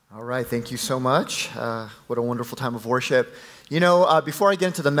All right, thank you so much. What a wonderful time of worship. Before I get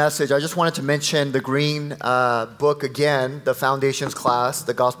into the message, I just wanted to mention the green book again, the Foundations class,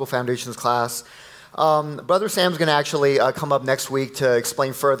 the Gospel Foundations class. Brother Sam's going to actually come up next week to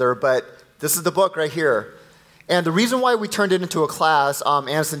explain further, but this is the book right here. And the reason why we turned it into a class,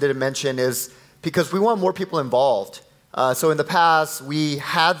 Anderson didn't mention, is because we want more people involved. So in the past, we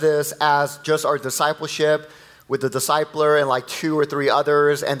had this as just our discipleship with the discipler and like 2 or 3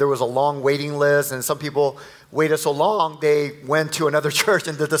 others, and there was a long waiting list, and some people waited so long, they went to another church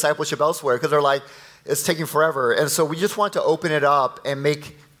and did discipleship elsewhere because they're like, it's taking forever. And so we just want to open it up and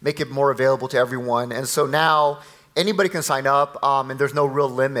make it more available to everyone. And so now anybody can sign up, and there's no real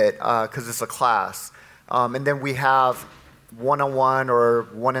limit because it's a class. And then we have one-on-one or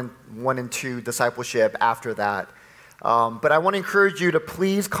one and two discipleship after that. But I want to encourage you to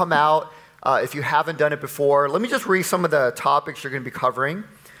please come out if you haven't done it before. Let me just read some of the topics you're going to be covering.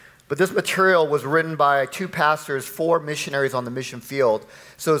 But this material was written by 2 pastors, 4 missionaries on the mission field.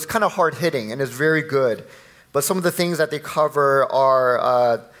 So it's kind of hard-hitting, and it's very good. But some of the things that they cover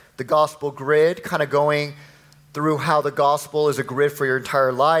are the gospel grid, kind of going through how the gospel is a grid for your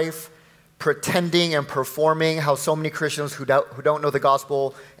entire life, pretending and performing, how so many Christians who don't know the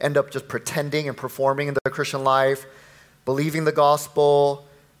gospel end up just pretending and performing in their Christian life, believing the gospel,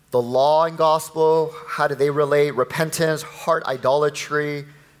 the law and gospel, how do they relate, repentance, heart idolatry,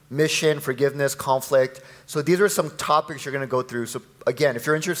 mission, forgiveness, conflict. So these are some topics you're going to go through. So again, if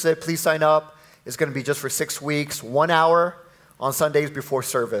you're interested, please sign up. It's going to be just for 6 weeks, 1 hour on Sundays before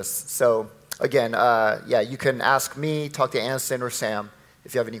service. So again, you can ask me, talk to Anson or Sam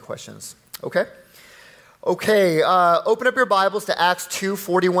if you have any questions. Okay, open up your Bibles to Acts 2,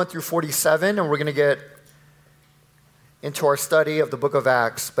 41 through 47, and we're going to get into our study of the book of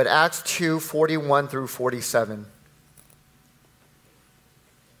Acts. But Acts 2, 41 through 47.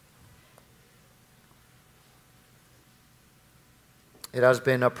 It has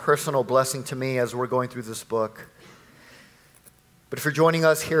been a personal blessing to me as we're going through this book. But if you're joining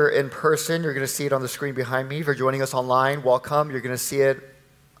us here in person, you're going to see it on the screen behind me. If you're joining us online, welcome. You're going to see it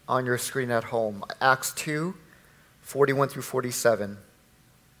on your screen at home. Acts 2, 41 through 47.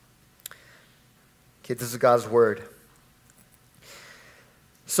 Okay, this is God's word.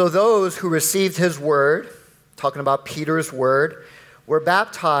 So those who received his word, talking about Peter's word, were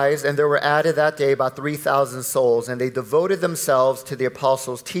baptized, and there were added that day about 3,000 souls, and they devoted themselves to the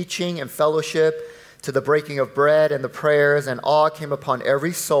apostles' teaching and fellowship, to the breaking of bread and the prayers, and awe came upon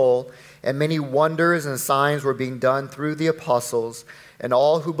every soul, and many wonders and signs were being done through the apostles, and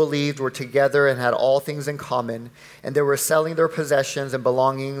all who believed were together and had all things in common, and they were selling their possessions and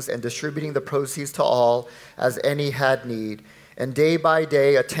belongings and distributing the proceeds to all as any had need. And day by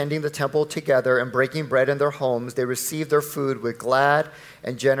day, attending the temple together and breaking bread in their homes, they received their food with glad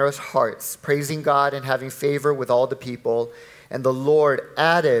and generous hearts, praising God and having favor with all the people. And the Lord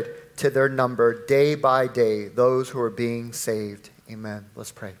added to their number day by day those who were being saved. Amen.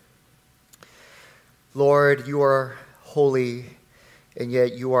 Let's pray. Lord, you are holy, and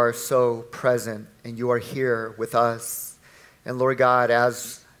yet you are so present, and you are here with us. And Lord God,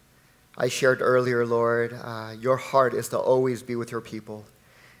 as I shared earlier, Lord, your heart is to always be with your people.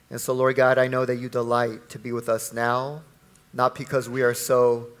 And so, Lord God, I know that you delight to be with us now, not because we are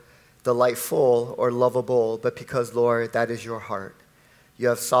so delightful or lovable, but because, Lord, that is your heart. You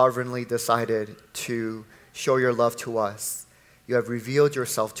have sovereignly decided to show your love to us. You have revealed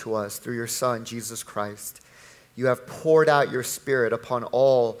yourself to us through your Son, Jesus Christ. You have poured out your Spirit upon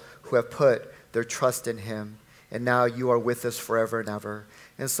all who have put their trust in him. And now you are with us forever and ever.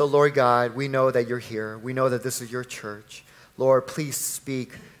 And so, Lord God, we know that you're here. We know that this is your church. Lord, please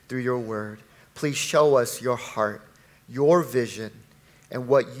speak through your word. Please show us your heart, your vision, and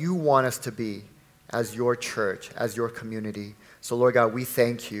what you want us to be as your church, as your community. So, Lord God, we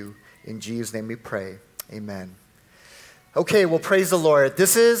thank you. In Jesus' name we pray. Amen. Okay, well, praise the Lord.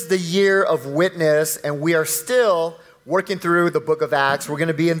 This is the year of witness, and we are still working through the book of Acts. We're going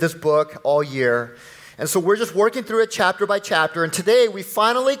to be in this book all year. And so we're just working through it chapter by chapter. And today we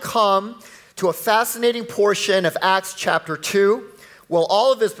finally come to a fascinating portion of Acts chapter 2. Well,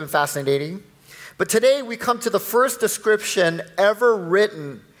 all of it's been fascinating. But today we come to the first description ever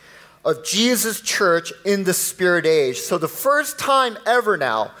written of Jesus' church in the Spirit age. So the first time ever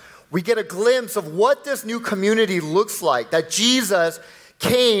now, we get a glimpse of what this new community looks like that Jesus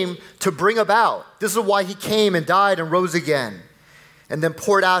came to bring about. This is why he came and died and rose again, and then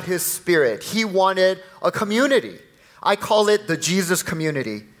poured out his Spirit. He wanted a community. I call it the Jesus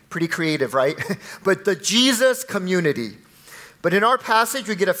community. Pretty creative, right? But the Jesus community. But in our passage,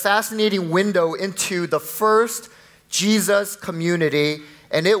 we get a fascinating window into the first Jesus community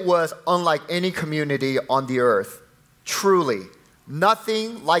and it was unlike any community on the earth. Truly,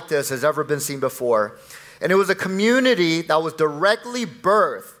 nothing like this has ever been seen before. And it was a community that was directly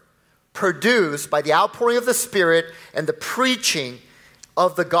birthed, produced by the outpouring of the Spirit and the preaching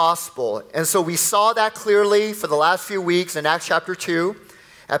of the gospel. And so we saw that clearly for the last few weeks in Acts chapter 2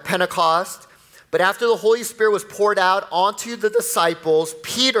 at Pentecost. But after the Holy Spirit was poured out onto the disciples,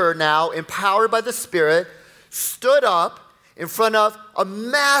 Peter, now empowered by the Spirit, stood up in front of a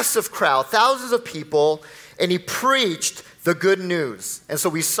massive crowd, thousands of people, and he preached the good news. And so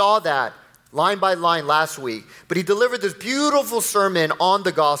we saw that line by line last week. But he delivered this beautiful sermon on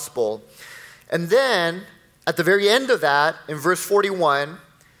the gospel. And then, at the very end of that, in verse 41,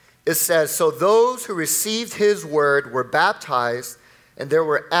 it says, "So those who received his word were baptized, and there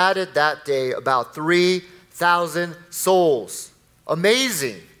were added that day about 3,000 souls."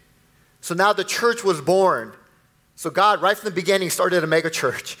 Amazing. So now the church was born. So God, right from the beginning, started a mega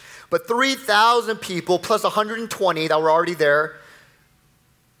church. But 3,000 people plus 120 that were already there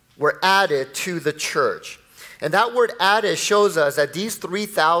were added to the church. And that word added shows us that these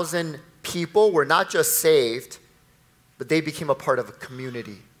 3,000 people were not just saved, but they became a part of a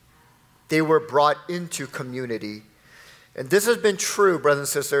community. They were brought into community. And this has been true,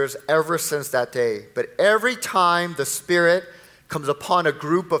 brothers and sisters, ever since that day. But every time the Spirit comes upon a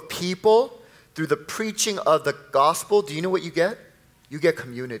group of people through the preaching of the gospel, do you know what you get? You get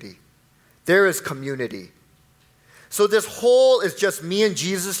community. There is community. So this whole is just me and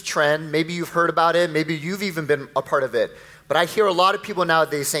Jesus trend. Maybe you've heard about it. Maybe you've even been a part of it. But I hear a lot of people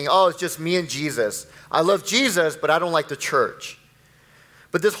nowadays saying, oh, it's just me and Jesus. I love Jesus, but I don't like the church.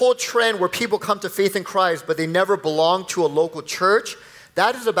 But this whole trend where people come to faith in Christ, but they never belong to a local church,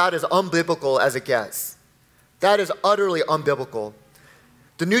 that is about as unbiblical as it gets. That is utterly unbiblical.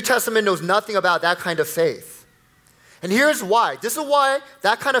 The New Testament knows nothing about that kind of faith. And here's why. This is why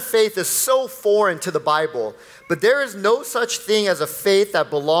that kind of faith is so foreign to the Bible. But there is no such thing as a faith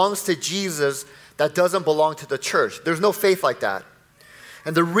that belongs to Jesus that doesn't belong to the church. There's no faith like that.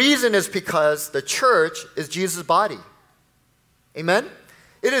 And the reason is because the church is Jesus' body. Amen?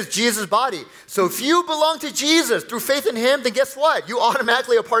 It is Jesus' body. So if you belong to Jesus through faith in him, then guess what? You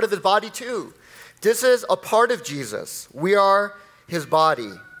automatically are part of his body too. This is a part of Jesus. We are his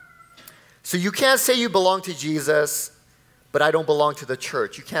body. So you can't say you belong to Jesus, but I don't belong to the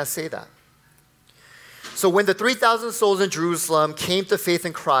church. You can't say that. So when the 3,000 souls in Jerusalem came to faith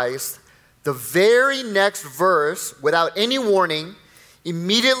in Christ, the very next verse, without any warning,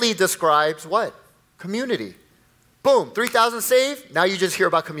 immediately describes what? Community. Boom, 3,000 saved, now you just hear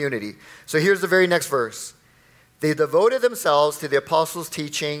about community. So here's the very next verse. They devoted themselves to the apostles'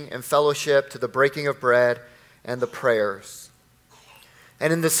 teaching and fellowship, to the breaking of bread and the prayers.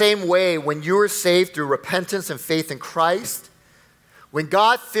 And in the same way, when you were saved through repentance and faith in Christ, when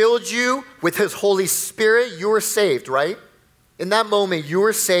God filled you with his Holy Spirit, you were saved, right? In that moment, you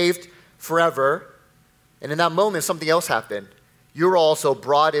were saved forever. And in that moment, something else happened. You were also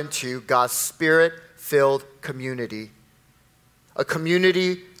brought into God's Spirit-filled community. A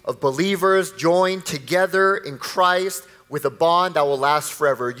community of believers joined together in Christ with a bond that will last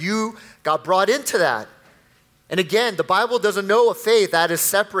forever. You got brought into that. And again, the Bible doesn't know a faith that has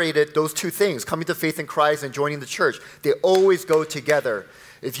separated those two things, coming to faith in Christ and joining the church. They always go together.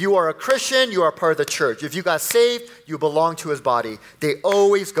 If you are a Christian, you are part of the church. If you got saved, you belong to his body. They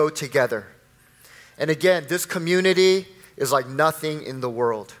always go together. And again, this community is like nothing in the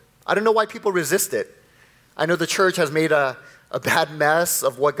world. I don't know why people resist it. I know the church has made a bad mess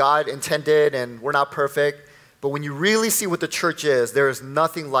of what God intended, and we're not perfect. But when you really see what the church is, there is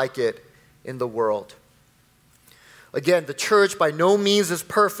nothing like it in the world. Again, the church by no means is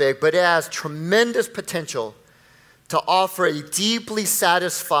perfect, but it has tremendous potential to offer a deeply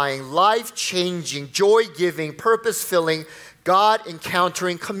satisfying, life-changing, joy-giving, purpose-filling,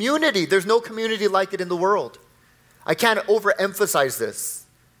 God-encountering community. There's no community like it in the world. I can't overemphasize this.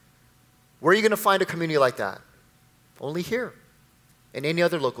 Where are you going to find a community like that? Only here, in any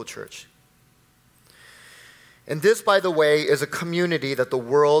other local church. And this, by the way, is a community that the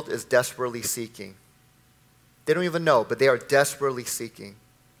world is desperately seeking. They don't even know, but they are desperately seeking.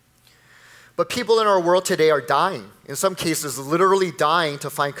 But people in our world today are dying. In some cases, literally dying to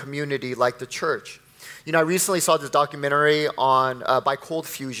find community like the church. You know, I recently saw this documentary by Cold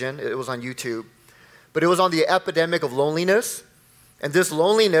Fusion. It was on YouTube. But it was on the epidemic of loneliness. And this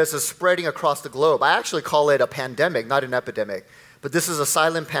loneliness is spreading across the globe. I actually call it a pandemic, not an epidemic. But this is a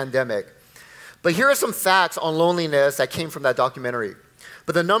silent pandemic. But here are some facts on loneliness that came from that documentary.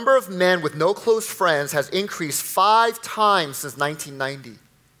 But the number of men with no close friends has increased 5 times since 1990.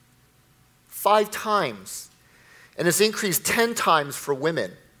 5 times. and it's increased 10 times for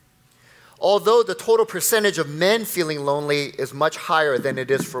women. Although the total percentage of men feeling lonely is much higher than it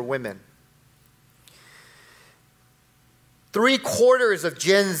is for women. 3/4 of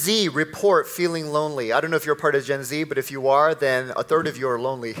Gen Z report feeling lonely. I don't know if you're part of Gen Z, but if you are, then a third of you are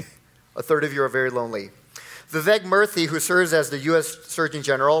lonely. A third of you are very lonely. Vivek Murthy, who serves as the U.S. Surgeon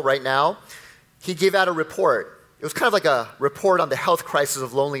General right now, he gave out a report. It was kind of like a report on the health crisis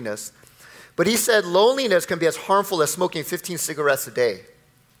of loneliness. But he said loneliness can be as harmful as smoking 15 cigarettes a day.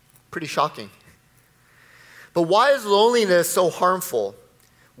 Pretty shocking. But why is loneliness so harmful?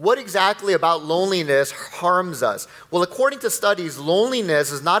 What exactly about loneliness harms us? Well, according to studies, loneliness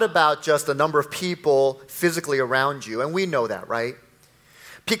is not about just the number of people physically around you, and we know that, right?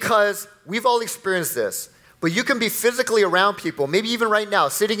 Because we've all experienced this. But you can be physically around people, maybe even right now,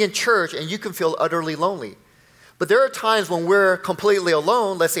 sitting in church, and you can feel utterly lonely. But there are times when we're completely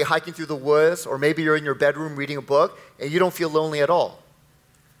alone, let's say hiking through the woods, or maybe you're in your bedroom reading a book, and you don't feel lonely at all.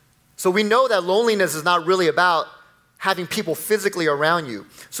 So we know that loneliness is not really about having people physically around you.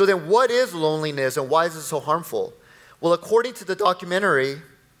 So then what is loneliness and why is it so harmful? Well, according to the documentary,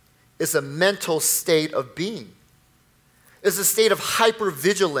 it's a mental state of being. It's a state of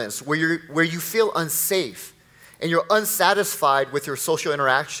hypervigilance where you feel unsafe and you're unsatisfied with your social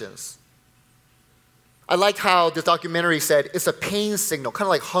interactions. I like how the documentary said it's a pain signal, kind of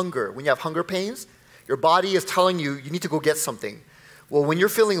like hunger. When you have hunger pains, your body is telling you you need to go get something. Well, when you're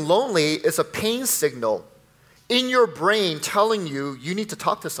feeling lonely, it's a pain signal in your brain telling you you need to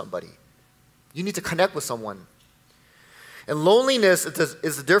talk to somebody. You need to connect with someone. And loneliness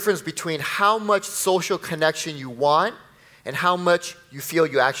is the difference between how much social connection you want and how much you feel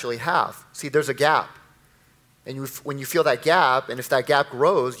you actually have. See, there's a gap. And when you feel that gap, and if that gap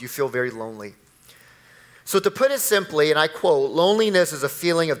grows, you feel very lonely. So to put it simply, and I quote, loneliness is a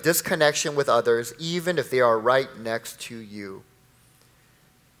feeling of disconnection with others, even if they are right next to you.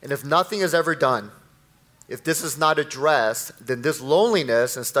 And if nothing is ever done, if this is not addressed, then this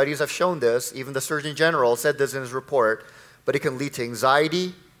loneliness, and studies have shown this, even the Surgeon General said this in his report, but it can lead to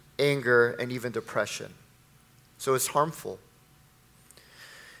anxiety, anger, and even depression. So it's harmful.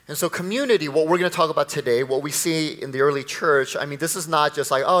 And so community, what we're going to talk about today, what we see in the early church, I mean, this is not just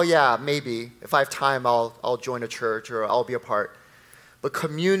like, oh yeah, maybe, if I have time, I'll join a church or I'll be a part. But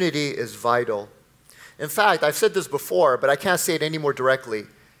community is vital. In fact, I've said this before, but I can't say it any more directly.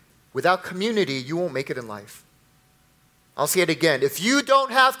 Without community, you won't make it in life. I'll say it again. If you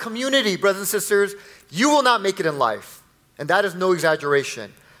don't have community, brothers and sisters, you will not make it in life. And that is no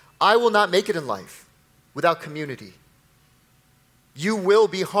exaggeration. I will not make it in life without community. You will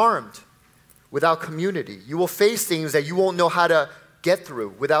be harmed without community. You will face things that you won't know how to get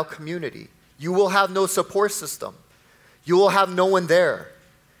through without community. You will have no support system. You will have no one there.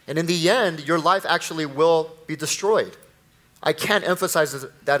 And in the end, your life actually will be destroyed. I can't emphasize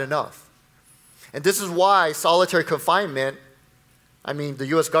that enough. And this is why solitary confinement, the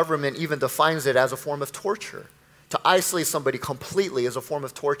U.S. government even defines it as a form of torture. To isolate somebody completely is a form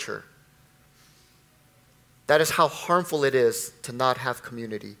of torture. That is how harmful it is to not have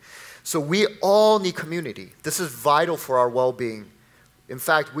community. So we all need community. This is vital for our well-being. In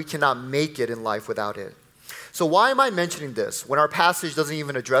fact, we cannot make it in life without it. So why am I mentioning this when our passage doesn't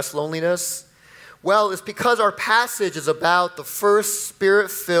even address loneliness? Well, it's because our passage is about the first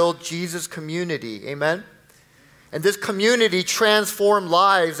Spirit-filled Jesus community. Amen? And this community transformed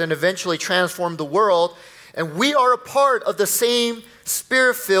lives and eventually transformed the world. And we are a part of the same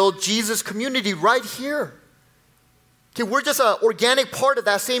Spirit-filled Jesus community right here. Okay, we're just an organic part of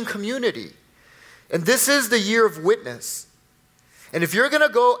that same community. And this is the year of witness. And if you're going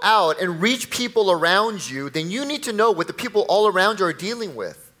to go out and reach people around you, then you need to know what the people all around you are dealing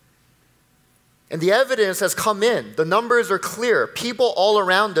with. And the evidence has come in. The numbers are clear. People all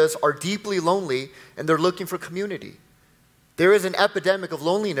around us are deeply lonely, and they're looking for community. There is an epidemic of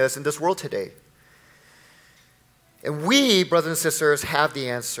loneliness in this world today. And we, brothers and sisters, have the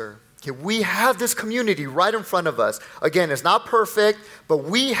answer. Okay, we have this community right in front of us. Again, it's not perfect, but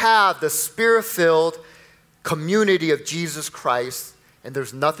we have the Spirit-filled community of Jesus Christ, and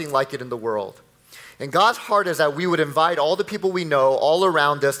there's nothing like it in the world. And God's heart is that we would invite all the people we know all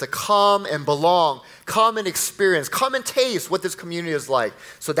around us to come and belong, come and experience, come and taste what this community is like.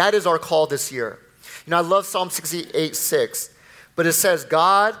 So that is our call this year. I love Psalm 68:6, but it says,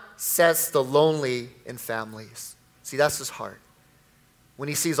 God sets the lonely in families. See, that's his heart. When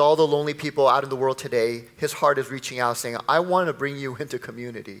he sees all the lonely people out in the world today, his heart is reaching out saying, I want to bring you into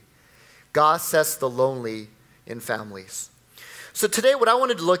community. God sets the lonely in families. So today what I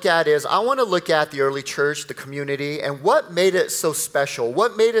wanted to look at is I want to look at the early church, the community, and what made it so special,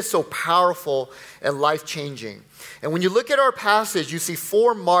 what made it so powerful and life-changing. And when you look at our passage, you see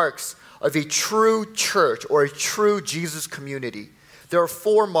 4 marks of a true church or a true Jesus community. There are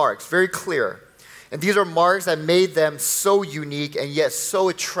 4 marks, very clear. And these are marks that made them so unique and yet so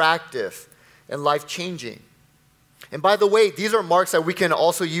attractive and life-changing. And by the way, these are marks that we can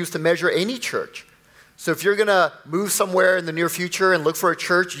also use to measure any church. So if you're going to move somewhere in the near future and look for a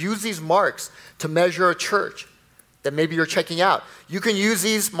church, use these marks to measure a church that maybe you're checking out. You can use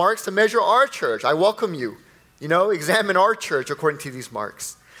these marks to measure our church. I welcome you. Examine our church according to these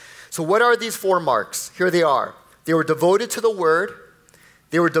marks. So what are these 4 marks? Here they are. They were devoted to the word.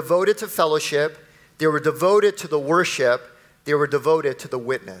 They were devoted to fellowship. They were devoted to the worship. They were devoted to the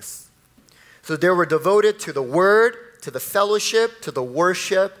witness. So they were devoted to the word, to the fellowship, to the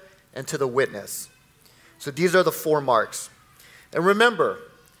worship, and to the witness. So these are the 4 marks. And remember,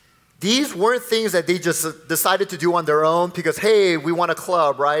 these weren't things that they just decided to do on their own because, hey, we want a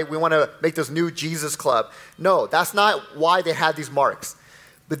club, right? We want to make this new Jesus club. No, that's not why they had these marks.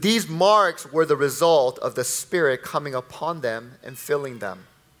 But these marks were the result of the Spirit coming upon them and filling them.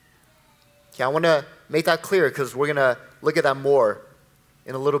 Okay, I want to make that clear because we're going to look at that more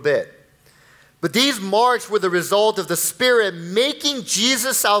in a little bit. But these marks were the result of the Spirit making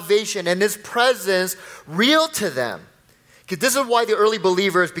Jesus' salvation and His presence real to them. Okay, this is why the early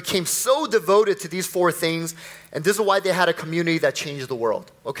believers became so devoted to these 4 things, and this is why they had a community that changed the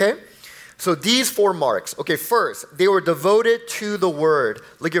world. Okay? So these 4 marks. Okay, first, they were devoted to the Word.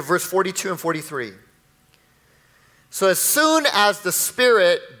 Look at verse 42 and 43. So as soon as the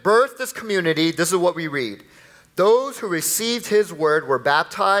Spirit birthed this community, this is what we read. Those who received His word were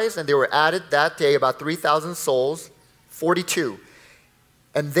baptized, and they were added that day about 3,000 souls, 42.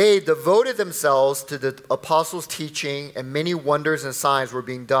 And they devoted themselves to the apostles' teaching, and many wonders and signs were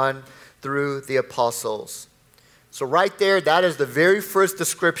being done through the apostles. So right there, that is the very first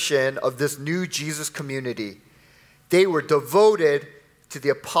description of this new Jesus community. They were devoted to the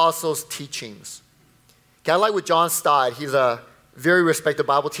apostles' teachings. Okay, I like what John Stott, he's a very respected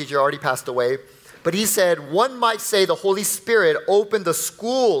Bible teacher, already passed away. But he said, one might say the Holy Spirit opened the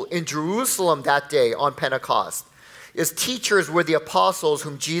school in Jerusalem that day on Pentecost. His teachers were the apostles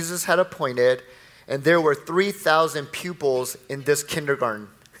whom Jesus had appointed, and there were 3,000 pupils in this kindergarten.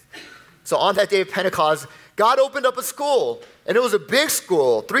 So on that day of Pentecost, God opened up a school, and it was a big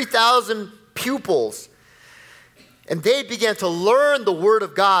school, 3,000 pupils. And they began to learn the Word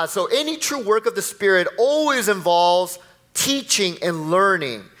of God. So any true work of the Spirit always involves teaching and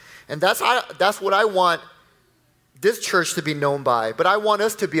learning. And that's what I want this church to be known by. But I want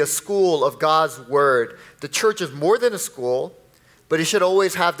us to be a school of God's Word. The church is more than a school, but it should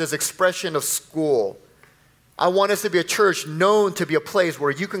always have this expression of school. I want us to be a church known to be a place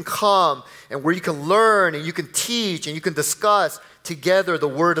where you can come and where you can learn and you can teach and you can discuss together the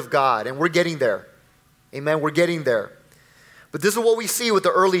Word of God. And we're getting there. Amen, we're getting there. But this is what we see with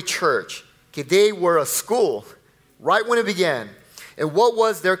the early church. Okay, they were a school right when it began. And what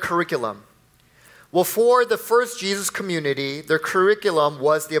was their curriculum? Well, for the first Jesus community, their curriculum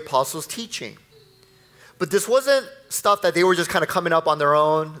was the apostles' teaching. But this wasn't stuff that they were just kind of coming up on their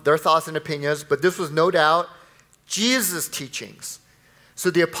own, their thoughts and opinions, but this was no doubt Jesus' teachings.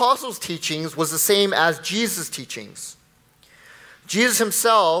 So the apostles' teachings was the same as Jesus' teachings. Jesus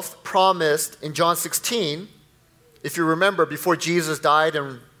himself promised in John 16, if you remember, before Jesus died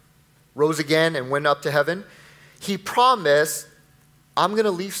and rose again and went up to heaven, he promised, I'm going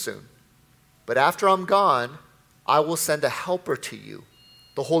to leave soon. But after I'm gone, I will send a helper to you,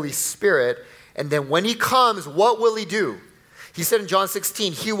 the Holy Spirit. And then when he comes, what will he do? He said in John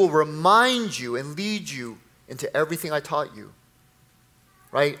 16, he will remind you and lead you into everything I taught you.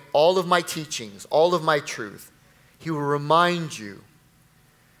 Right? All of my teachings, all of my truth. He will remind you.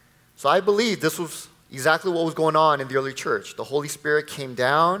 So I believe this was exactly what was going on in the early church. The Holy Spirit came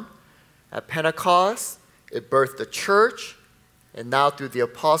down at Pentecost. It birthed the church. And now through the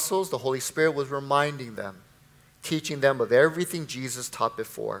apostles, the Holy Spirit was reminding them, teaching them of everything Jesus taught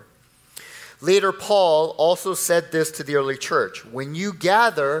before. Later, Paul also said this to the early church. When you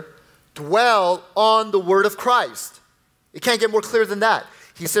gather, dwell on the word of Christ. It can't get more clear than that.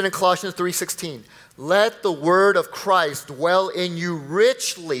 He said in Colossians 3:16, let the word of Christ dwell in you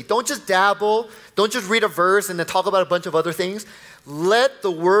richly. Don't just dabble. Don't just read a verse and then talk about a bunch of other things. Let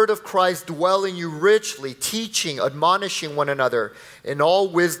the word of Christ dwell in you richly, teaching, admonishing one another in all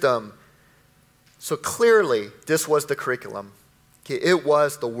wisdom. So clearly, this was the curriculum. Okay, it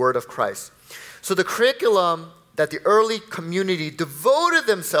was the word of Christ. So the curriculum that the early community devoted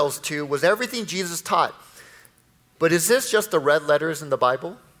themselves to was everything Jesus taught. But is this just the red letters in the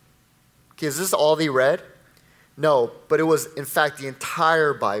Bible? Okay, is this all they read? No, but it was, in fact, the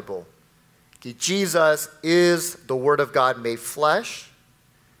entire Bible. Okay, Jesus is the Word of God made flesh.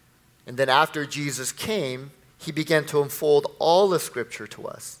 And then after Jesus came, he began to unfold all the Scripture to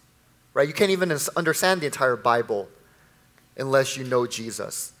us. Right? You can't even understand the entire Bible unless you know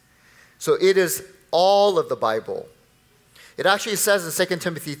Jesus. So it is all of the Bible. It actually says in 2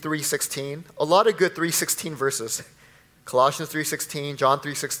 Timothy 3:16, a lot of good 3:16 verses. Colossians 3:16, John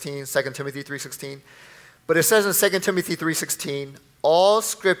 3:16, 2 Timothy 3:16. But it says in 2 Timothy 3:16, all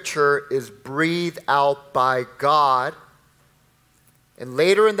Scripture is breathed out by God. And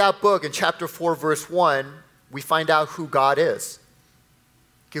later in that book, in chapter 4, verse 1, we find out who God is.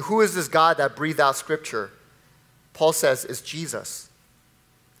 Okay, who is this God that breathed out Scripture? Paul says it's Jesus.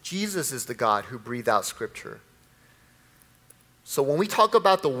 Jesus is the God who breathed out Scripture. So when we talk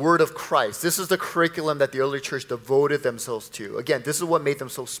about the Word of Christ, this is the curriculum that the early church devoted themselves to. Again, this is what made them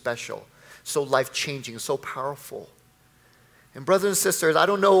so special, so life-changing, so powerful. And brothers and sisters, I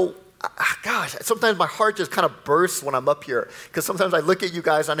don't know, gosh, sometimes my heart just kind of bursts when I'm up here. Because sometimes I look at you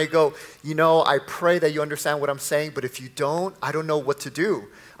guys and I go, I pray that you understand what I'm saying, but if you don't, I don't know what to do.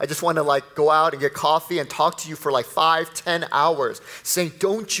 I just want to go out and get coffee and talk to you for 5-10 hours, saying,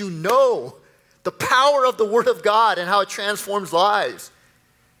 don't you know the power of the Word of God and how it transforms lives?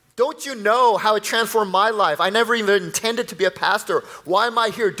 Don't you know how it transformed my life? I never even intended to be a pastor. Why am I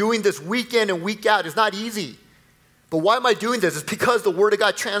here doing this week in and week out? It's not easy. But why am I doing this? It's because the Word of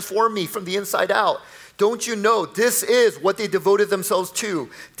God transformed me from the inside out. Don't you know this is what they devoted themselves to?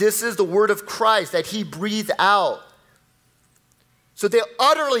 This is the Word of Christ that He breathed out. So they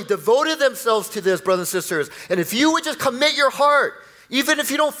utterly devoted themselves to this, brothers and sisters. And if you would just commit your heart, even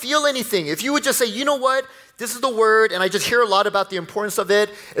if you don't feel anything, if you would just say, you know what, this is the Word, and I just hear a lot about the importance of it.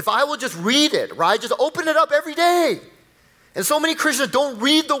 If I will just read it, right, just open it up every day. And so many Christians don't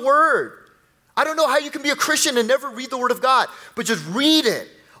read the Word. I don't know how you can be a Christian and never read the Word of God, but just read it.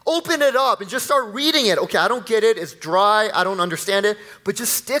 Open it up and just start reading it. Okay, I don't get it. It's dry. I don't understand it. But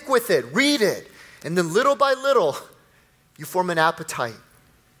just stick with it. Read it. And then little by little, you form an appetite.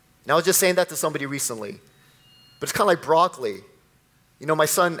 And I was just saying that to somebody recently. But it's kind of like broccoli. My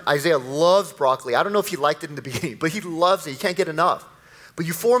son Isaiah loves broccoli. I don't know if he liked it in the beginning, but he loves it. He can't get enough. But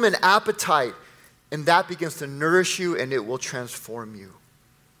you form an appetite, and that begins to nourish you, and it will transform you.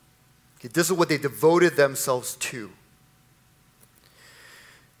 Okay, this is what they devoted themselves to.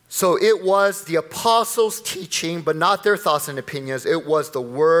 So it was the apostles' teaching, but not their thoughts and opinions. It was the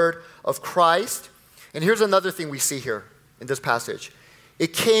Word of Christ. And here's another thing we see here in this passage.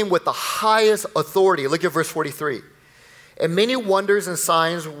 It came with the highest authority. Look at verse 43. And many wonders and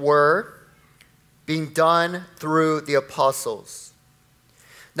signs were being done through the apostles.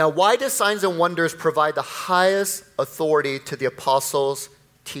 Now, why do signs and wonders provide the highest authority to the apostles'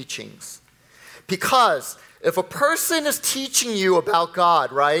 teachings? Because if a person is teaching you about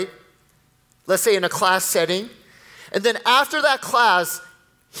God, right? Let's say in a class setting, and then after that class,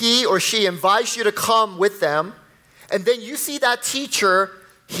 he or she invites you to come with them, and then you see that teacher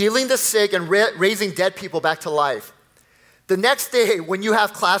healing the sick and raising dead people back to life. The next day, when you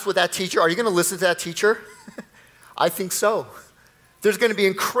have class with that teacher, are you going to listen to that teacher? I think so. There's going to be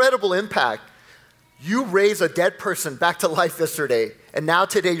incredible impact. You raised a dead person back to life yesterday, and now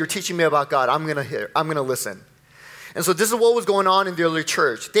today you're teaching me about God. I'm going to listen. And so this is what was going on in the early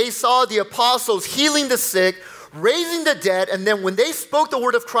church. They saw the apostles healing the sick, raising the dead, and then when they spoke the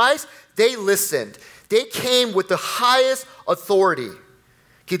word of Christ, they listened. They came with the highest authority.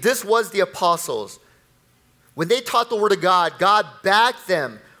 Okay, this was the apostles. When they taught the word of God, God backed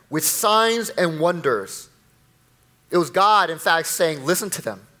them with signs and wonders. It was God, in fact, saying, listen to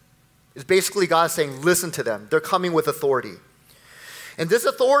them. It's basically God saying, listen to them. They're coming with authority. And this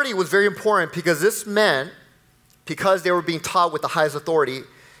authority was very important because this meant, because they were being taught with the highest authority,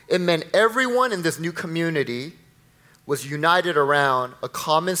 it meant everyone in this new community was united around a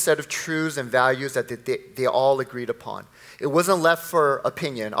common set of truths and values that they all agreed upon. It wasn't left for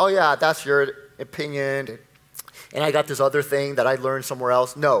opinion. Oh yeah, that's your opinion, and I got this other thing that I learned somewhere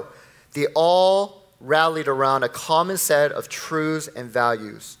else. No, they all rallied around a common set of truths and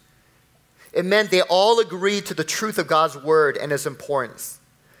values. It meant they all agreed to the truth of God's word and its importance.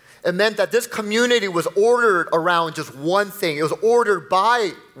 It meant that this community was ordered around just one thing. It was ordered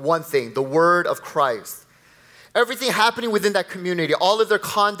by one thing, the word of Christ. Everything happening within that community, all of their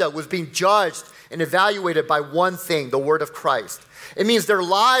conduct was being judged and evaluated by one thing, the word of Christ. It means their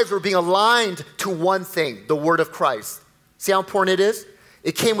lives were being aligned to one thing, the word of Christ. See how important it is?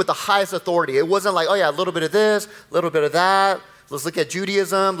 It came with the highest authority. It wasn't like, oh yeah, a little bit of this, a little bit of that, Let's look at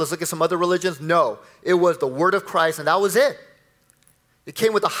Judaism. Let's look at some other religions. No, it was the word of Christ, and that was it. It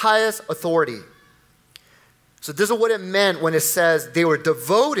came with the highest authority. So this is what it meant when it says they were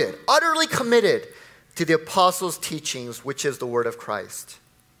devoted, utterly committed to the apostles' teachings, which is the word of Christ.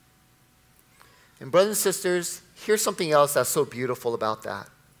 And brothers and sisters, here's something else that's so beautiful about that.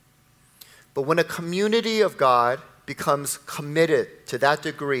 But when a community of God becomes committed to that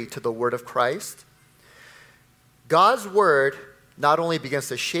degree to the word of Christ, God's word not only begins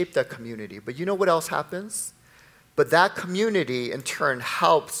to shape that community, but you know what else happens? But that community in turn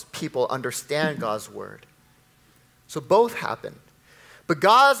helps people understand God's word. So both happen. But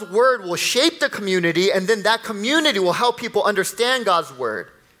God's word will shape the community, and then that community will help people understand God's word.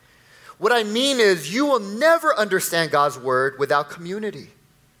 What I mean is, you will never understand God's word without community.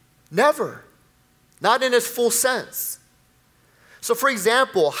 Never. Not in its full sense. So for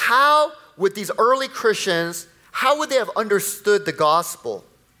example, how would these early Christians, how would they have understood the gospel?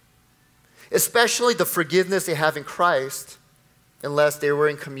 Especially the forgiveness they have in Christ, unless they were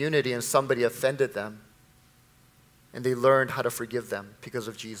in community and somebody offended them and they learned how to forgive them because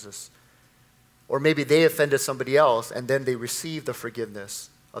of Jesus. Or maybe they offended somebody else and then they received the forgiveness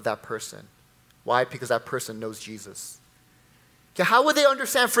of that person. Why? Because that person knows Jesus. Okay, how would they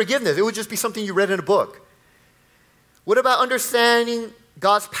understand forgiveness? It would just be something you read in a book. What about understanding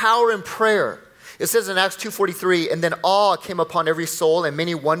God's power in prayer? It says in Acts 2:43, and then awe came upon every soul, and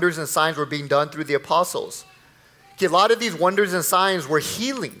many wonders and signs were being done through the apostles. Okay, a lot of these wonders and signs were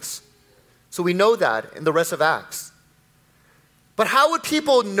healings. So we know that in the rest of Acts. But how would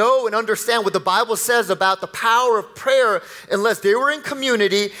people know and understand what the Bible says about the power of prayer unless they were in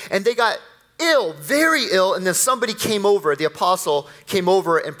community and they got ill, very ill, and then somebody came over, the apostle came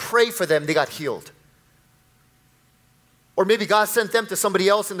over and prayed for them, they got healed? Or maybe God sent them to somebody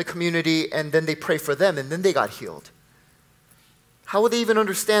else in the community and then they prayed for them and then they got healed. How would they even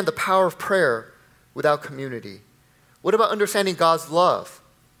understand the power of prayer without community? What about understanding God's love?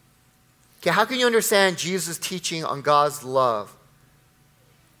 Okay, how can you understand Jesus' teaching on God's love,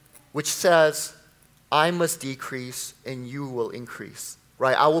 which says, I must decrease and you will increase,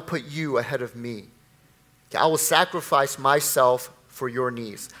 right? I will put you ahead of me. Okay, I will sacrifice myself for your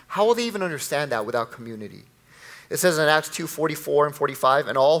needs. How will they even understand that without community? It says in Acts 2:44 and 45,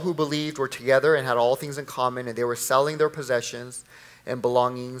 and all who believed were together and had all things in common, and they were selling their possessions and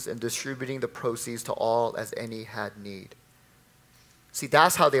belongings and distributing the proceeds to all as any had need. See,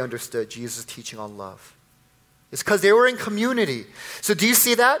 that's how they understood Jesus' teaching on love. It's because they were in community. So do you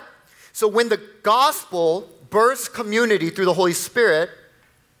see that? So when the gospel births community through the Holy Spirit,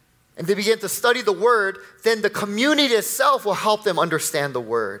 and they begin to study the word, then the community itself will help them understand the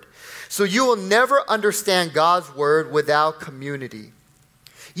word. So you will never understand God's word without community.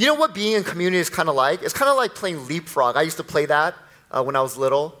 You know what being in community is kind of like? It's kind of like playing leapfrog. I used to play that when I was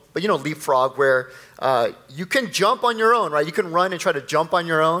little. But you know leapfrog, where you can jump on your own, right? You can run and try to jump on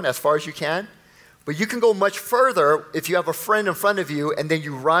your own as far as you can. But you can go much further if you have a friend in front of you and then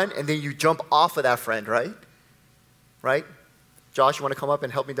you run and then you jump off of that friend, right? Right? Josh, you want to come up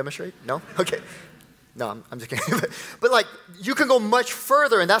and help me demonstrate? No? Okay. No, I'm just kidding. But like, you can go much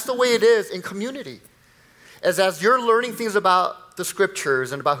further, and that's the way it is in community. As you're learning things about the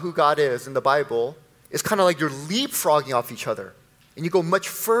scriptures and about who God is in the Bible, it's kind of like you're leapfrogging off each other. And you go much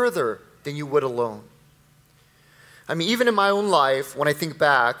further than you would alone. I mean, even in my own life, when I think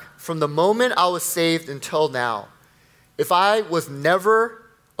back, from the moment I was saved until now, if I was never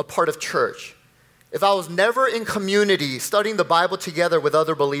a part of church, if I was never in community studying the Bible together with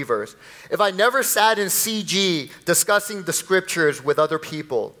other believers, if I never sat in CG discussing the scriptures with other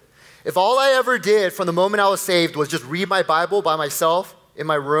people, if all I ever did from the moment I was saved was just read my Bible by myself in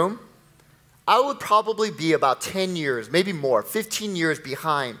my room, I would probably be about 10 years, maybe more, 15 years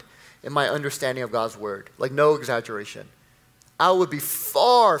behind in my understanding of God's word. Like, no exaggeration. I would be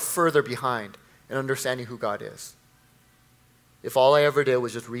far further behind in understanding who God is if all I ever did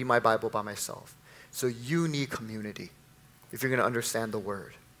was just read my Bible by myself. So you need community if you're going to understand the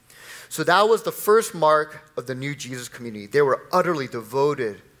word. So that was the first mark of the new Jesus community. They were utterly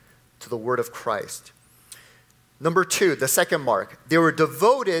devoted to the word of Christ. Number two, the second mark, they were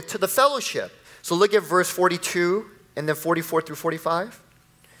devoted to the fellowship. So look at verse 42 and then 44 through 45.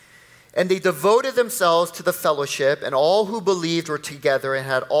 And they devoted themselves to the fellowship, and all who believed were together and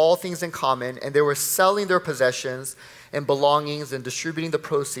had all things in common, and they were selling their possessions and belongings and distributing the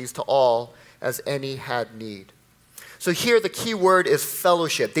proceeds to all as any had need. So here the key word is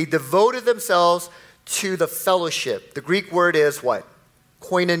fellowship. They devoted themselves to the fellowship. The Greek word is what?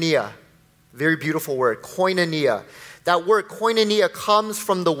 Koinonia. Very beautiful word, koinonia. That word koinonia comes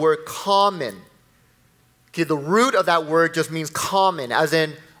from the word common. Okay, the root of that word just means common, as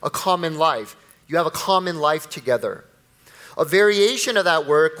in a common life. You have a common life together. A variation of that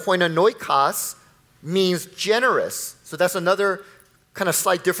word, koinoikos, means generous. So that's another kind of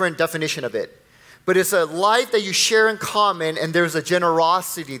slight different definition of it. But it's a life that you share in common, and there's a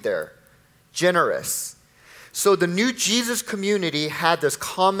generosity there. Generous. So the new Jesus community had this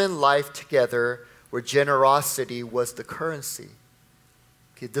common life together where generosity was the currency.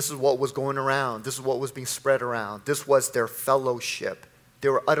 Okay, this is what was going around. This is what was being spread around. This was their fellowship. They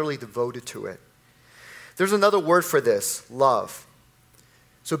were utterly devoted to it. There's another word for this, love.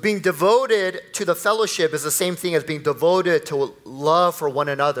 So being devoted to the fellowship is the same thing as being devoted to love for one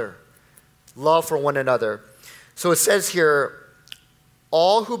another. Love for one another. So it says here,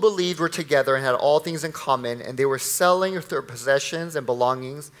 all who believed were together and had all things in common, and they were selling their possessions and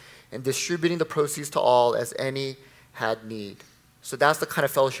belongings and distributing the proceeds to all as any had need. So that's the kind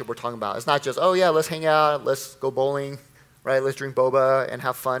of fellowship we're talking about. It's not just, oh yeah, let's hang out, let's go bowling, right? Let's drink boba and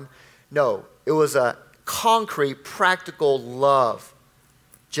have fun. No, it was a concrete, practical love,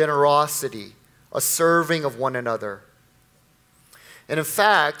 generosity, a serving of one another. And in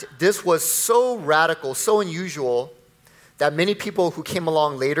fact, this was so radical, so unusual, that many people who came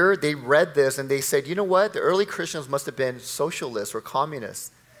along later, they read this and they said, you know what? The early Christians must have been socialists or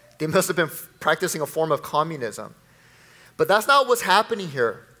communists. They must have been practicing a form of communism. But that's not what's happening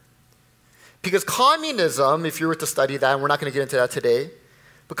here. Because communism, if you were to study that, and we're not going to get into that today,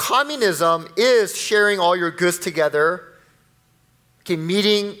 but communism is sharing all your goods together, okay,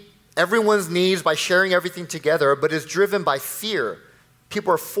 meeting everyone's needs by sharing everything together, but it's driven by fear.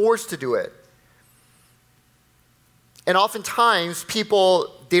 People are forced to do it. And oftentimes,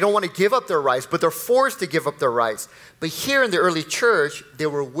 people, they don't want to give up their rights, but they're forced to give up their rights. But here in the early church, they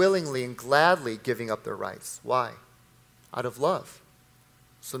were willingly and gladly giving up their rights. Why? Out of love.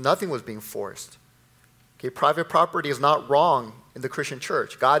 So nothing was being forced. Okay, private property is not wrong in the Christian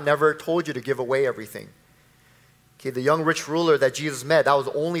church. God never told you to give away everything. Okay, the young rich ruler that Jesus met, that was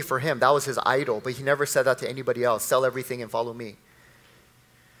only for him. That was his idol, but he never said that to anybody else. Sell everything and follow me.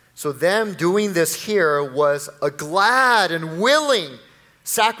 So them doing this here was a glad and willing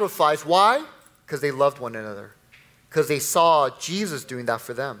sacrifice. Why? Because they loved one another. Because they saw Jesus doing that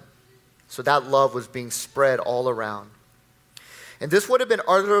for them. So that love was being spread all around. And this would have been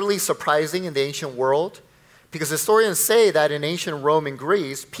utterly surprising in the ancient world, because historians say that in ancient Rome and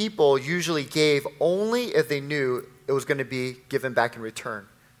Greece, people usually gave only if they knew it was going to be given back in return.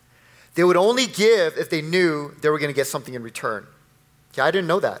 They would only give if they knew they were going to get something in return. Okay, I didn't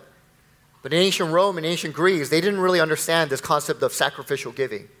know that. But in ancient Rome and ancient Greece, they didn't really understand this concept of sacrificial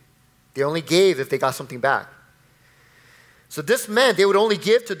giving. They only gave if they got something back. So this meant they would only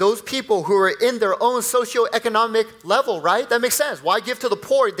give to those people who were in their own socioeconomic level, right? That makes sense. Why give to the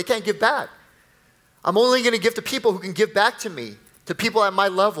poor? They can't give back. I'm only going to give to people who can give back to me, to people at my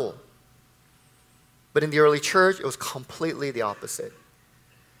level. But in the early church, it was completely the opposite.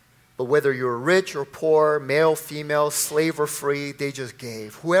 But whether you were rich or poor, male, female, slave or free, they just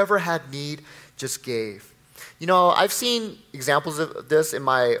gave. Whoever had need just gave. You know, I've seen examples of this in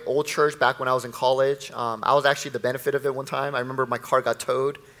my old church back when I was in college. I was actually the benefit of it one time. I remember my car got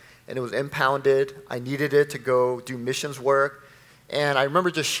towed and it was impounded. I needed it to go do missions work. And I remember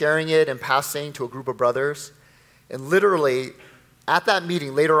just sharing it and passing to a group of brothers. And literally, at that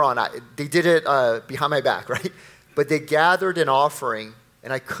meeting later on, they did it behind my back, right? But they gathered an offering,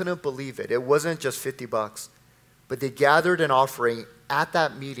 and I couldn't believe it. It wasn't just $50, but they gathered an offering at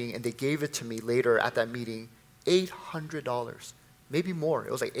that meeting, and they gave it to me later at that meeting, $800, maybe more.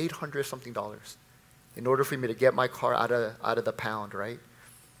 It was like $800-something in order for me to get my car out of the pound, right?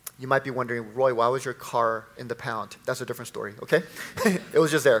 You might be wondering, Roy, why was your car in the pound? That's a different story, okay? It was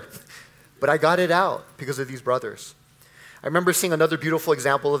just there. But I got it out because of these brothers. I remember seeing another beautiful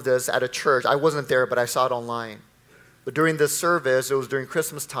example of this at a church. I wasn't there, but I saw it online. But during this service, it was during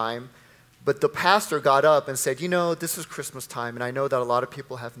Christmas time, but the pastor got up and said, you know, this is Christmas time, and I know that a lot of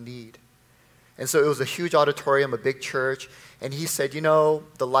people have need. And so it was a huge auditorium, a big church, and he said, you know,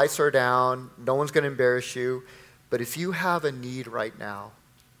 the lights are down, no one's going to embarrass you, but if you have a need right now,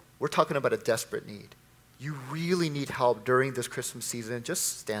 we're talking about a desperate need. You really need help during this Christmas season,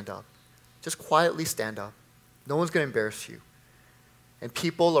 just stand up. Just quietly stand up. No one's going to embarrass you. And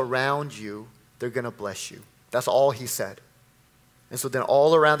people around you, they're going to bless you. That's all he said. And so then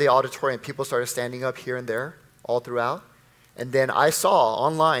all around the auditorium, people started standing up here and there, all throughout. And then I saw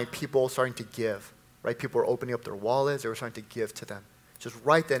online people starting to give, right? People were opening up their wallets. They were starting to give to them, just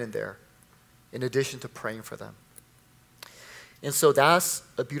right then and there, in addition to praying for them. And so that's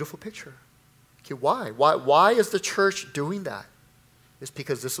a beautiful picture. Okay, why? Why is the church doing that? It's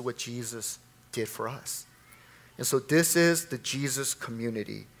because this is what Jesus did for us. And so this is the Jesus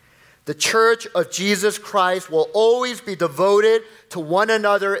community. The church of Jesus Christ will always be devoted to one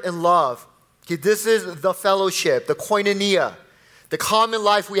another in love. Okay, this is the fellowship, the koinonia, the common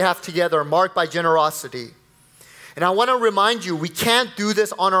life we have together marked by generosity. And I want to remind you, we can't do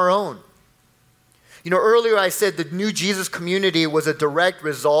this on our own. You know, earlier I said the new Jesus community was a direct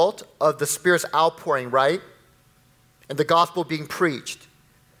result of the Spirit's outpouring, right? And the gospel being preached.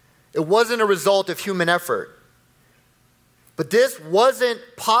 It wasn't a result of human effort. But this wasn't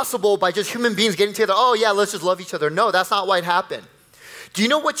possible by just human beings getting together, oh yeah, let's just love each other. No, that's not why it happened. Do you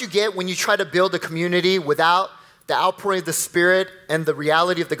know what you get when you try to build a community without the outpouring of the Spirit and the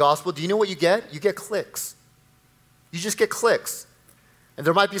reality of the gospel? Do you know what you get? You get cliques. You just get cliques. And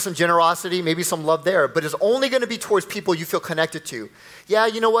there might be some generosity, maybe some love there, but it's only going to be towards people you feel connected to. Yeah,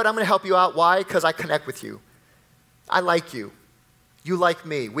 you know what? I'm going to help you out. Why? Because I connect with you. I like you. You like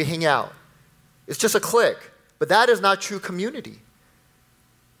me. We hang out. It's just a clique. But that is not true community.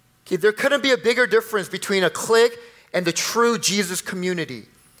 Okay, there couldn't be a bigger difference between a clique and the true Jesus community.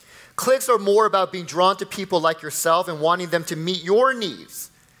 Cliques are more about being drawn to people like yourself and wanting them to meet your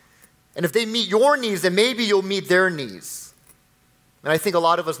needs. And if they meet your needs, then maybe you'll meet their needs. And I think a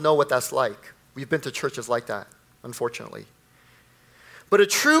lot of us know what that's like. We've been to churches like that, unfortunately. But a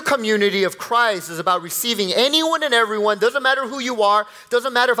true community of Christ is about receiving anyone and everyone. Doesn't matter who you are.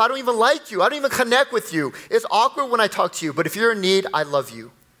 Doesn't matter if I don't even like you. I don't even connect with you. It's awkward when I talk to you. But if you're in need, I love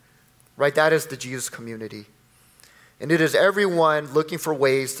you. Right? That is the Jesus community. And it is everyone looking for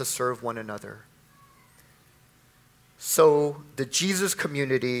ways to serve one another. So the Jesus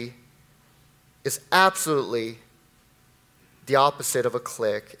community is absolutely the opposite of a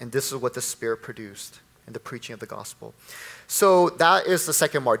clique. And this is what the Spirit produced in the preaching of the gospel. So that is the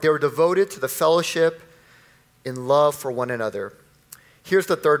second mark. They were devoted to the fellowship in love for one another. Here's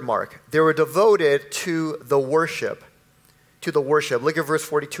the third mark. They were devoted to the worship. To the worship. Look at verse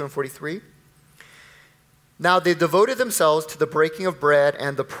 42 and 43. Now they devoted themselves to the breaking of bread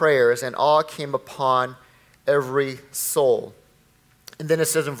and the prayers, and awe came upon every soul. And then it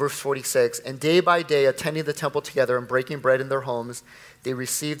says in verse 46, and day by day, attending the temple together and breaking bread in their homes, they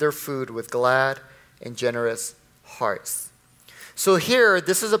received their food with glad and generous hearts. So here,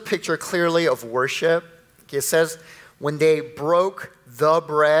 this is a picture clearly of worship. Okay, it says, when they broke the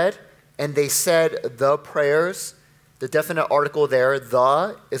bread and they said the prayers, the definite article there,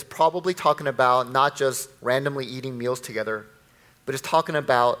 the, is probably talking about not just randomly eating meals together, but it's talking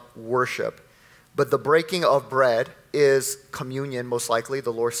about worship. But the breaking of bread is communion, most likely,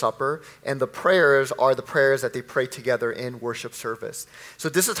 the Lord's Supper, and the prayers are the prayers that they pray together in worship service. So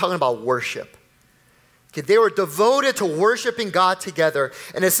this is talking about worship. Okay, they were devoted to worshiping God together.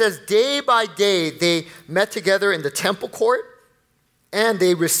 And it says day by day they met together in the temple court and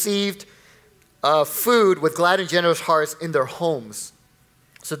they received food with glad and generous hearts in their homes.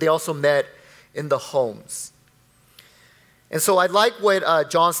 So they also met in the homes. And so I like what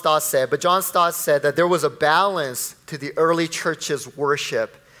John Stott said, but John Stott said that there was a balance to the early church's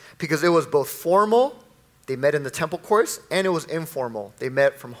worship because it was both formal, they met in the temple courts, and it was informal. They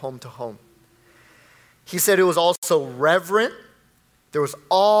met from home to home. He said it was also reverent. There was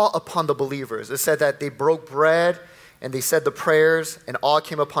awe upon the believers. It said that they broke bread and they said the prayers and awe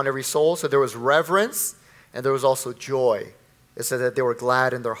came upon every soul. So there was reverence and there was also joy. It said that they were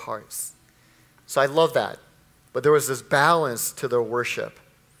glad in their hearts. So I love that. But there was this balance to their worship.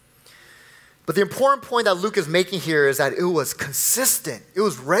 But the important point that Luke is making here is that it was consistent. It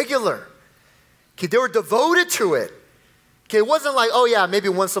was regular. Okay, they were devoted to it. Okay, it wasn't like, oh yeah, maybe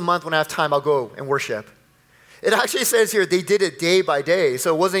once a month when I have time, I'll go and worship. It actually says here they did it day by day.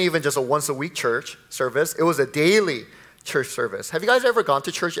 So it wasn't even just a once a week church service. It was a daily church service. Have you guys ever gone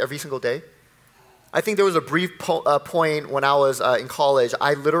to church every single day? I think there was a brief point when I was in college.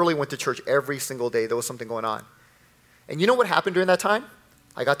 I literally went to church every single day. There was something going on. And you know what happened during that time?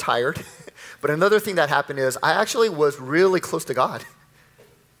 I got tired. But another thing that happened is I actually was really close to God.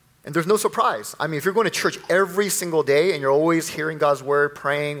 And there's no surprise. I mean, if you're going to church every single day and you're always hearing God's word,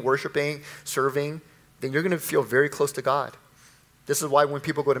 praying, worshiping, serving, then you're going to feel very close to God. This is why when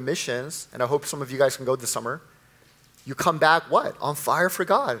people go to missions, and I hope some of you guys can go this summer, you come back, what? On fire for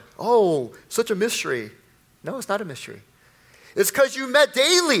God. Oh, such a mystery. No, it's not a mystery. It's because you met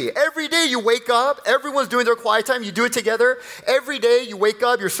daily. Every day you wake up. Everyone's doing their quiet time. You do it together. Every day you wake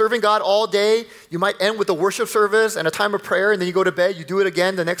up. You're serving God all day. You might end with a worship service and a time of prayer, and then you go to bed. You do it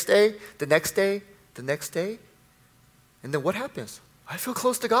again the next day, the next day, the next day. And then what happens? I feel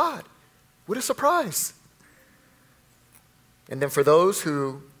close to God. What a surprise. And then for those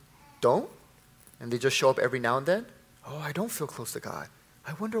who don't, and they just show up every now and then, oh, I don't feel close to God.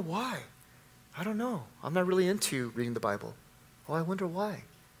 I wonder why. I don't know. I'm not really into reading the Bible. Oh, I wonder why.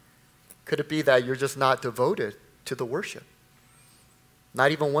 Could it be that you're just not devoted to the worship?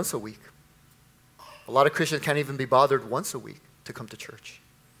 Not even once a week. A lot of Christians can't even be bothered once a week to come to church.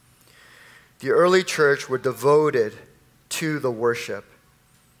 The early church were devoted to the worship.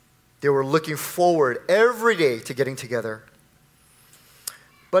 They were looking forward every day to getting together.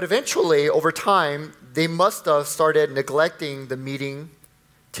 But eventually, over time, they must have started neglecting the meeting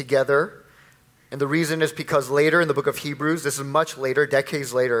together. And the reason is because later in the book of Hebrews, this is much later,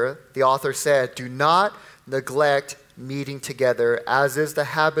 decades later, the author said, "Do not neglect meeting together, as is the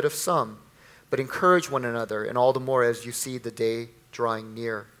habit of some, but encourage one another, and all the more as you see the day drawing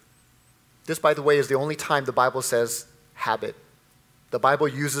near." This, by the way, is the only time the Bible says habit. The Bible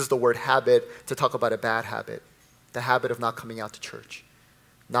uses the word habit to talk about a bad habit, the habit of not coming out to church,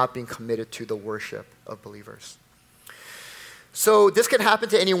 not being committed to the worship of believers. So this can happen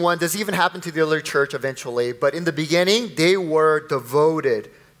to anyone. This even happened to the early church eventually. But in the beginning, they were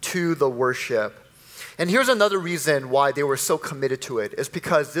devoted to the worship. And here's another reason why they were so committed to it. It's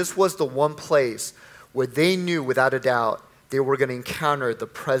because this was the one place where they knew without a doubt they were going to encounter the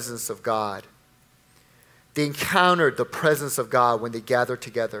presence of God. They encountered the presence of God when they gathered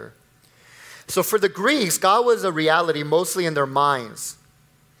together. So for the Greeks, God was a reality mostly in their minds.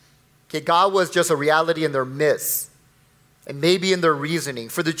 Okay, God was just a reality in their midst and maybe in their reasoning.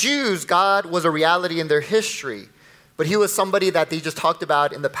 For the Jews, God was a reality in their history, but he was somebody that they just talked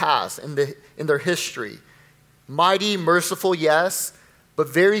about in the past, in their history. Mighty, merciful, yes, but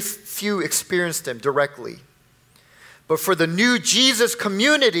very few experienced him directly. But for the new Jesus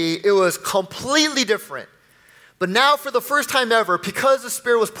community, it was completely different. But now for the first time ever, because the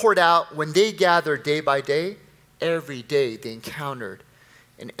Spirit was poured out, when they gathered day by day, every day they encountered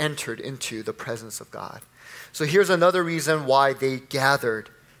and entered into the presence of God. So here's another reason why they gathered.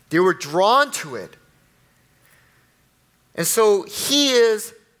 They were drawn to it. And so he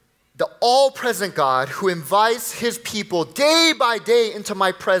is the all-present God who invites his people day by day into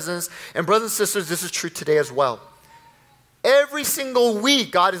my presence. And brothers and sisters, this is true today as well. Every single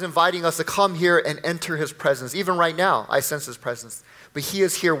week, God is inviting us to come here and enter his presence. Even right now, I sense his presence. But he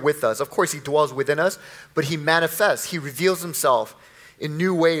is here with us. Of course, he dwells within us, but he manifests. He reveals himself in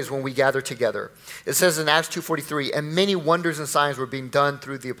new ways when we gather together. It says in Acts 2:43, "And many wonders and signs were being done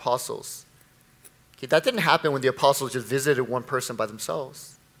through the apostles." Okay, that didn't happen when the apostles just visited one person by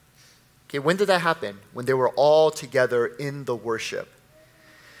themselves. Okay, when did that happen? When they were all together in the worship.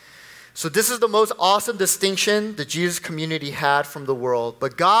 So this is the most awesome distinction the Jesus community had from the world.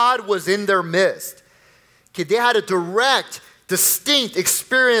 But God was in their midst. Okay, they had a direct, distinct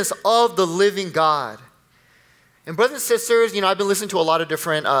experience of the living God. And brothers and sisters, I've been listening to a lot of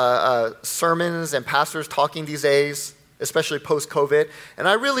different sermons and pastors talking these days, especially post-COVID. And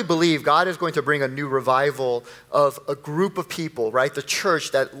I really believe God is going to bring a new revival of a group of people, right? The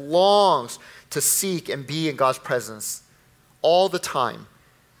church that longs to seek and be in God's presence all the time.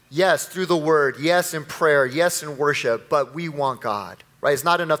 Yes, through the word. Yes, in prayer. Yes, in worship. But we want God, right? It's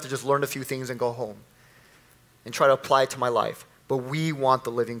not enough to just learn a few things and go home and try to apply it to my life. But we want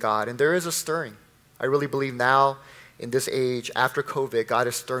the living God. And there is a stirring. I really believe now, in this age, after COVID, God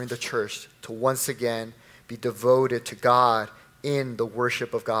is stirring the church to once again be devoted to God in the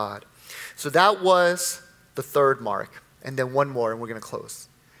worship of God. So that was the third mark. And then one more, and we're going to close.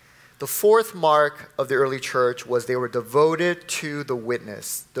 The fourth mark of the early church was they were devoted to the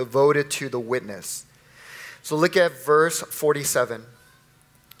witness. Devoted to the witness. So look at verse 47.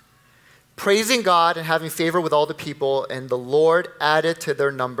 "Praising God and having favor with all the people, and the Lord added to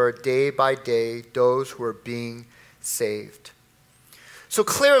their number day by day those who were being saved." So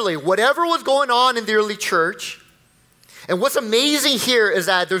clearly, whatever was going on in the early church, and what's amazing here is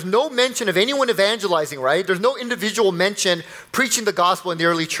that there's no mention of anyone evangelizing, right? There's no individual mention preaching the gospel in the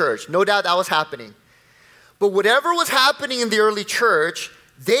early church. No doubt that was happening. But whatever was happening in the early church,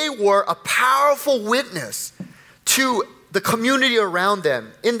 they were a powerful witness to the community around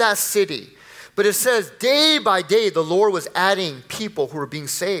them in that city. But it says day by day, the Lord was adding people who were being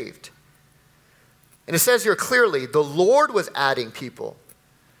saved. And it says here clearly, the Lord was adding people.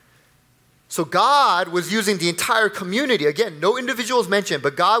 So God was using the entire community. Again, no individuals mentioned,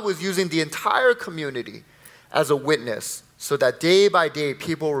 but God was using the entire community as a witness so that day by day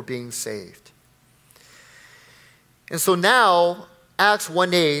people were being saved. And so now Acts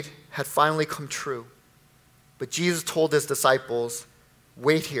 1:8 had finally come true. But Jesus told his disciples,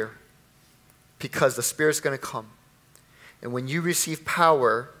 wait here because the Spirit's going to come. And when you receive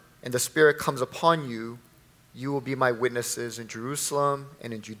power and the Spirit comes upon you, you will be my witnesses in Jerusalem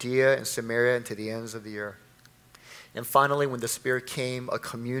and in Judea and Samaria and to the ends of the earth. And finally, when the Spirit came, a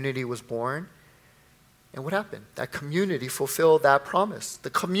community was born And what happened? That community fulfilled that promise. The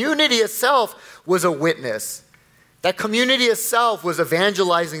community itself was a witness. That community itself was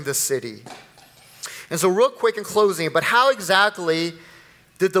evangelizing the city. And so real quick in closing, but how exactly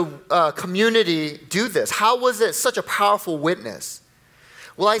did the community do this? How was it such a powerful witness?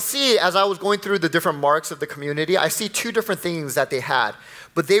 Well, I see, as I was going through the different marks of the community, I see two different things that they had.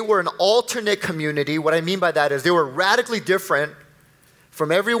 But they were an alternate community. What I mean by that is they were radically different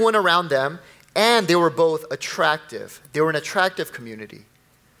from everyone around them, and they were both attractive. They were an attractive community.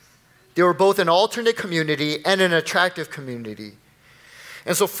 They were both an alternate community and an attractive community.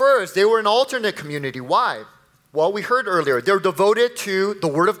 And so first, they were an alternate community. Why? Well, we heard earlier, they're devoted to the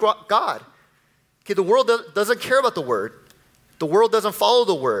Word of God. Okay, the world doesn't care about the Word. The world doesn't follow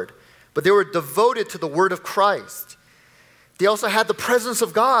the Word. But they were devoted to the Word of Christ. They also had the presence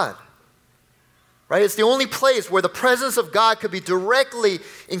of God. Right? It's the only place where the presence of God could be directly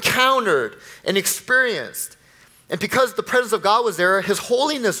encountered and experienced. And because the presence of God was there, His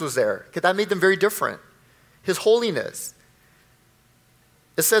holiness was there. Okay, that made them very different. His holiness.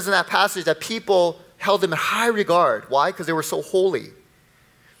 It says in that passage that people held them in high regard. Why? Because they were so holy.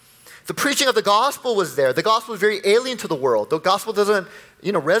 The preaching of the gospel was there. The gospel was very alien to the world. The gospel doesn't,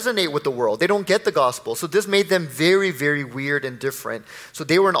 resonate with the world. They don't get the gospel. So this made them very, very weird and different. So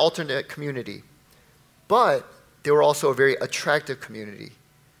they were an alternate community. But they were also a very attractive community.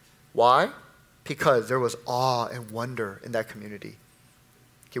 Why? Because there was awe and wonder in that community.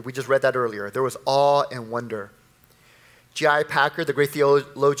 Okay, we just read that earlier. There was awe and wonder. J.I. Packer, the great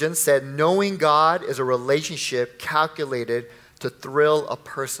theologian, said, knowing God is a relationship calculated to thrill a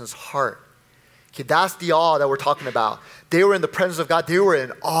person's heart. Okay, that's the awe that we're talking about. They were in the presence of God. They were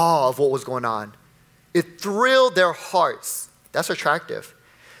in awe of what was going on. It thrilled their hearts. That's attractive.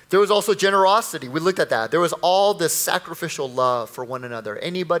 There was also generosity. We looked at that. There was all this sacrificial love for one another.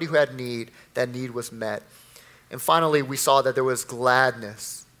 Anybody who had need, that need was met. And finally, we saw that there was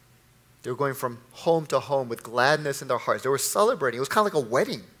gladness. They were going from home to home with gladness in their hearts. They were celebrating. It was kind of like a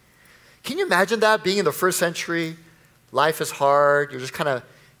wedding. Can you imagine that, being in the first century? Life is hard. You're just kind of,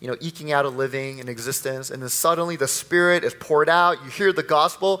 eking out a living, an existence. And then suddenly the Spirit is poured out. You hear the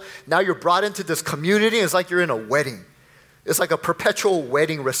gospel. Now you're brought into this community. It's like you're in a wedding. It's like a perpetual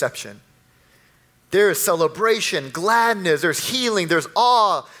wedding reception. There is celebration, gladness, there's healing, there's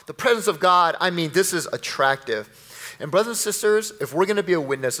awe, the presence of God. I mean, this is attractive. And brothers and sisters, if we're going to be a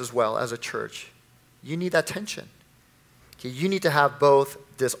witness as well as a church, you need that tension. Okay, you need to have both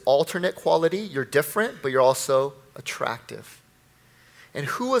this alternate quality. You're different, but you're also attractive. And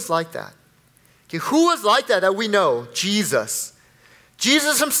who was like that? Okay, who was like that we know? Jesus.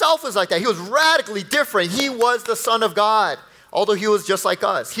 Jesus himself was like that. He was radically different. He was the Son of God, although he was just like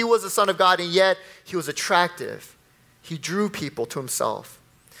us. He was the Son of God, and yet he was attractive. He drew people to himself.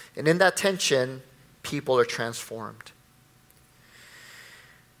 And in that tension, people are transformed.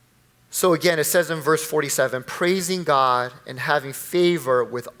 So again, it says in verse 47, praising God and having favor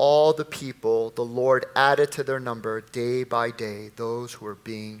with all the people, the Lord added to their number day by day those who were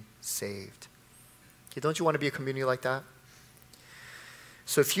being saved. Okay, don't you want to be a community like that?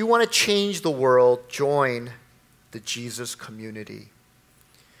 So if you want to change the world, join the Jesus community.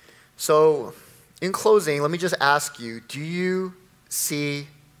 So in closing, let me just ask you, do you see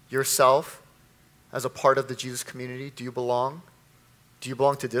yourself as a part of the Jesus community? Do you belong? Do you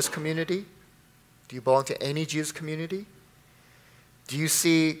belong to this community? Do you belong to any Jesus community? Do you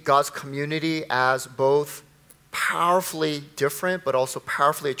see God's community as both powerfully different but also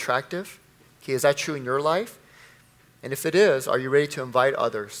powerfully attractive? Okay, is that true in your life? And if it is, are you ready to invite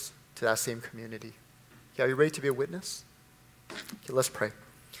others to that same community? Okay, are you ready to be a witness? Okay, let's pray.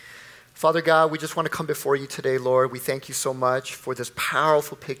 Father God, we just want to come before you today, Lord. We thank you so much for this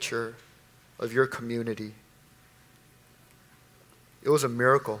powerful picture of your community. It was a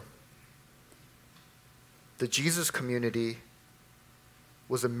miracle. The Jesus community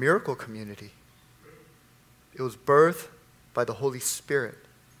was a miracle community. It was birthed by the Holy Spirit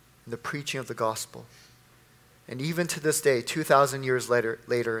and the preaching of the gospel. And even to this day, 2,000 years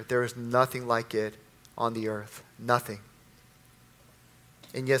later, there is nothing like it on the earth. Nothing.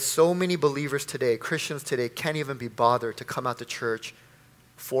 And yet so many believers today, Christians today, can't even be bothered to come out to church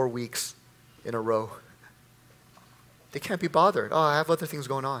 4 weeks in a row. They can't be bothered. Oh, I have other things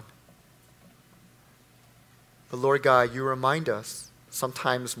going on. But Lord God, you remind us,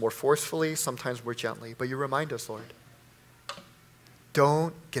 sometimes more forcefully, sometimes more gently, but you remind us, Lord,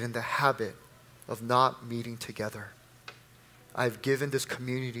 don't get in the habit of not meeting together. I've given this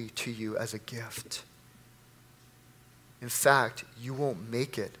community to you as a gift. In fact, you won't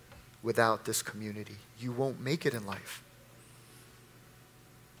make it without this community. You won't make it in life.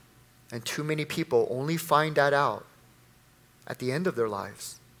 And too many people only find that out at the end of their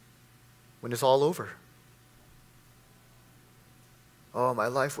lives, when it's all over. Oh, my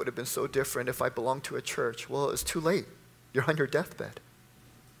life would have been so different if I belonged to a church. Well, it's too late. You're on your deathbed.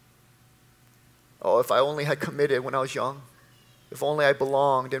 Oh, if I only had committed when I was young. If only I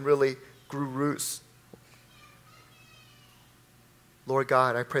belonged and really grew roots. Lord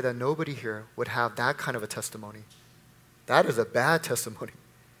God, I pray that nobody here would have that kind of a testimony. That is a bad testimony.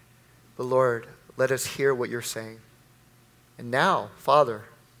 But Lord, let us hear what you're saying. And now, Father,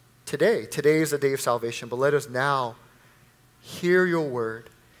 today is the day of salvation, but let us now hear your word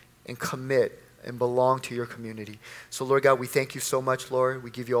and commit and belong to your community. So Lord God, we thank you so much, Lord.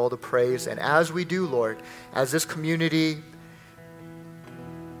 We give you all the praise. And as we do, Lord, as this community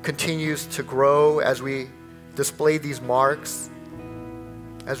continues to grow, as we display these marks,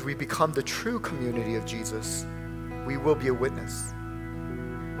 as we become the true community of Jesus, we will be a witness.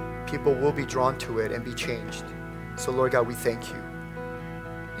 People will be drawn to it and be changed. So Lord God, we thank you.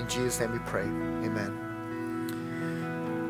 In Jesus' name we pray. Amen.